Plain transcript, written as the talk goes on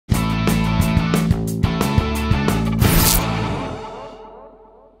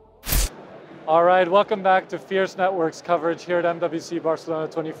All right, welcome back to Fierce Networks coverage here at MWC Barcelona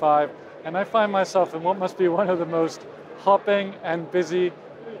 25. And I find myself in what must be one of the most hopping and busy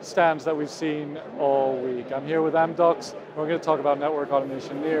stands that we've seen all week. I'm here with Amdocs. We're going to talk about network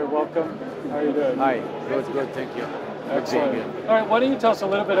automation. Nir, welcome. How are you doing? Hi, good, thank you. Excellent. All right, why don't you tell us a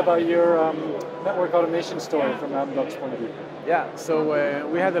little bit about your network automation story from Amdocs' point of view? Yeah, so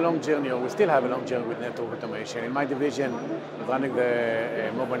we had a long journey, or we still have a long journey with network automation. In my division, running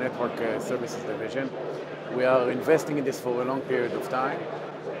the mobile network services division, we are investing in this for a long period of time.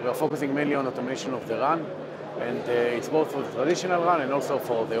 We are focusing mainly on automation of the RAN, and it's both for the traditional RAN and also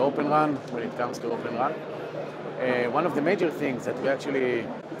for the Open RAN when it comes to Open RAN. One of the major things that we actually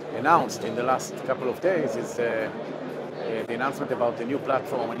announced in the last couple of days is the announcement about the new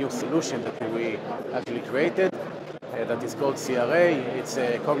platform, a new solution that we actually created that is called CRA. It's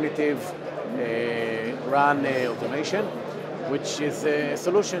a cognitive RAN automation, which is a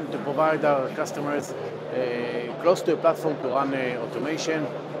solution to provide our customers close to a platform to run automation,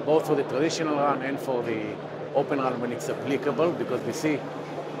 both for the traditional RAN and for the Open RAN when it's applicable, because we see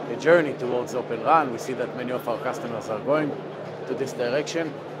a journey towards Open RAN. We see that many of our customers are going to this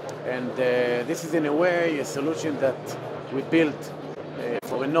direction. And this is in a way a solution that we built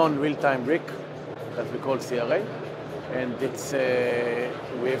for a non-real-time RIC that we call CRA. And it's,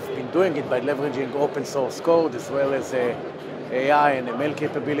 we've been doing it by leveraging open source code as well as AI and ML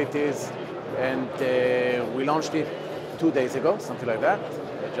capabilities. And we launched it 2 days ago, something like that,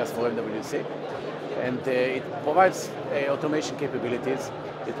 just for MWC. And it provides automation capabilities.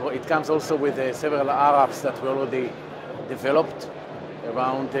 It comes also with several RAPs that we already developed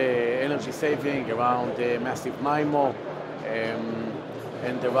around energy saving, around massive MIMO,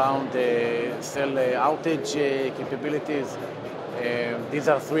 and around cell outage capabilities. These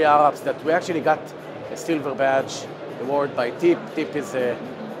are 3 RAPs that we actually got a silver badge award by TIP. TIP is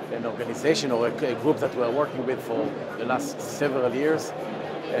an organization or a group that we are working with for the last several years.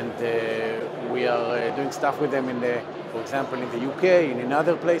 And we are doing stuff with them, for example, in the UK and in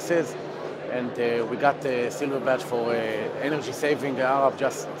other places. And we got a silver badge for energy saving RAP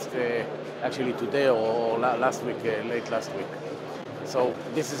just actually today or last week, late last week. So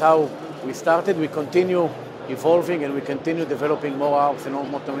this is how we started. We continue evolving and we continue developing more RAPs and more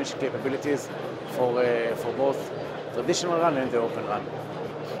automation capabilities for both traditional RAN and the Open RAN.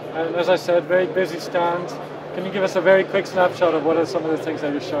 And as I said, very busy stand. Can you give us a very quick snapshot of what are some of the things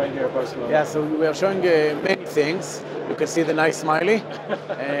that you're showing here at Barcelona? Yeah, so we are showing many things. You can see the nice smiley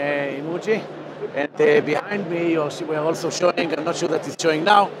emoji. And behind me, we are also showing, I'm not sure that it's showing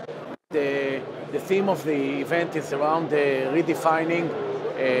now, the theme of the event is around redefining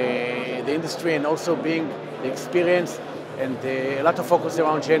the industry and also being the experience, and a lot of focus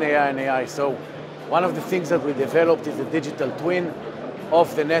around Gen AI and AI. So one of the things that we developed is a digital twin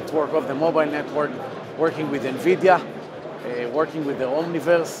of the network, of the mobile network, working with NVIDIA, working with the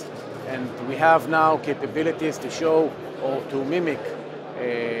Omniverse, and we have now capabilities to show or to mimic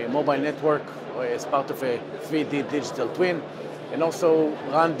a mobile network as part of a 3D digital twin, and also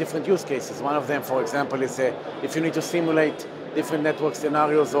run different use cases. One of them, for example, is if you need to simulate different network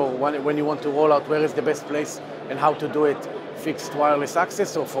scenarios, or when you want to roll out where is the best place and how to do it, fixed wireless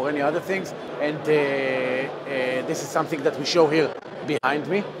access or for any other things. And this is something that we show here behind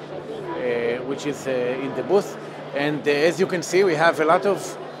me, which is in the booth. And as you can see, we have a lot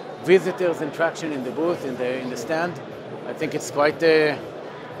of visitors and traction in the booth, in the stand. I think it's quite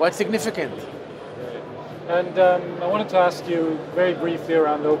significant. And I wanted to ask you very briefly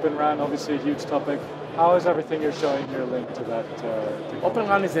around Open RAN, obviously a huge topic. How is everything you're showing here linked to that? Open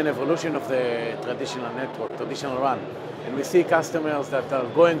RAN is an evolution of the traditional network, traditional RAN. And we see customers that are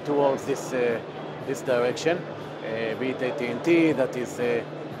going towards this direction, be it AT&T that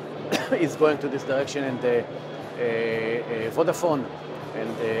is going to this direction, and Vodafone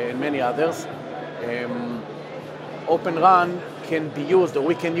and many others. Open RAN can be used, or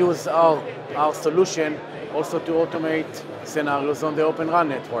we can use our solution also to automate scenarios on the Open RAN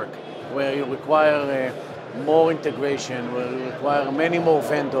network, where you require more integration, where you require many more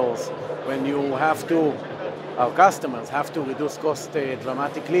vendors, when you have to, our customers have to reduce cost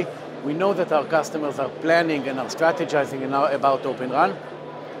dramatically. We know that our customers are planning and are strategizing about Open RAN.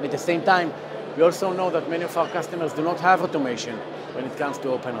 At the same time, we also know that many of our customers do not have automation when it comes to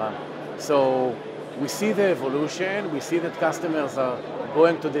Open RAN. So we see the evolution, we see that customers are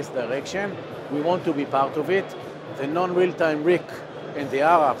going to this direction. We want to be part of it. The non-real-time RIC and the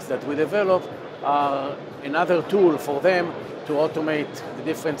RAPs that we develop are another tool for them to automate the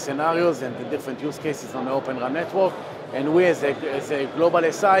different scenarios and the different use cases on the Open RAN network. And we, as a global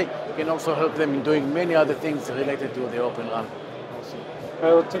SI, can also help them in doing many other things related to the Open RAN. Awesome.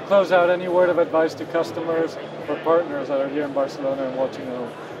 Well, to close out, any word of advice to customers or partners that are here in Barcelona and watching at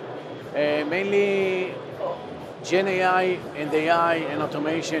home? Mainly, Gen AI and AI and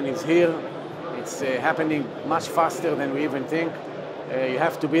automation is here. It's happening much faster than we even think. You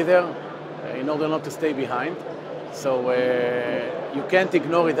have to be there in order not to stay behind. So you can't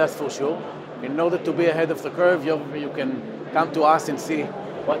ignore it, that's for sure. In order to be ahead of the curve, you can come to us and see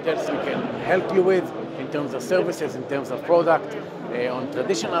what else we can help you with in terms of services, in terms of product, on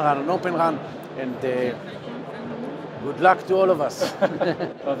traditional run, on open run, and good luck to all of us.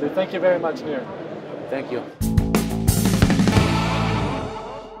 Lovely. Thank you very much, Nir. Thank you.